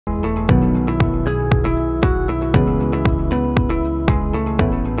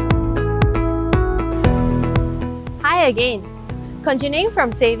again. Continuing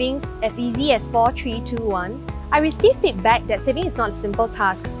from savings as easy as 4, 3, 2, 1, I received feedback that saving is not a simple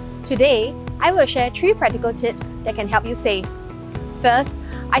task. Today, I will share 3 practical tips that can help you save. First,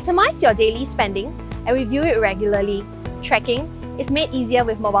 itemize your daily spending and review it regularly. Tracking is made easier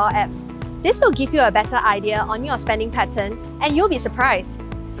with mobile apps. This will give you a better idea on your spending pattern and you'll be surprised.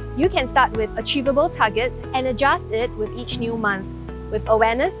 You can start with achievable targets and adjust it with each new month. With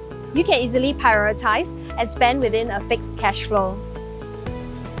awareness, you can easily prioritize and spend within a fixed cash flow.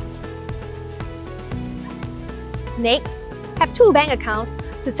 Next, have 2 bank accounts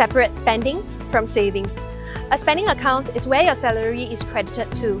to separate spending from savings. A spending account is where your salary is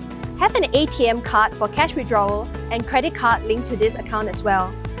credited to. Have an ATM card for cash withdrawal and credit card linked to this account as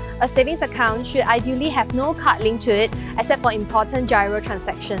well. A savings account should ideally have no card linked to it except for important gyro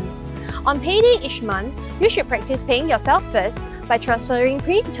transactions. On payday each month, you should practice paying yourself first by transferring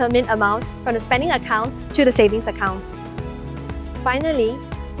predetermined amount from the spending account to the savings account. Finally,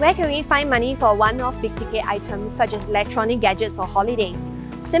 where can we find money for one-off big-ticket items such as electronic gadgets or holidays?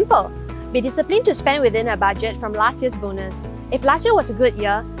 Simple! Be disciplined to spend within a budget from last year's bonus. If last year was a good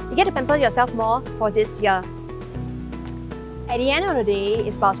year, you get to pamper yourself more for this year. At the end of the day,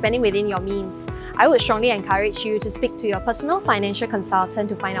 it's about spending within your means. I would strongly encourage you to speak to your personal financial consultant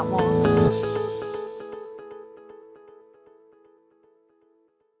to find out more.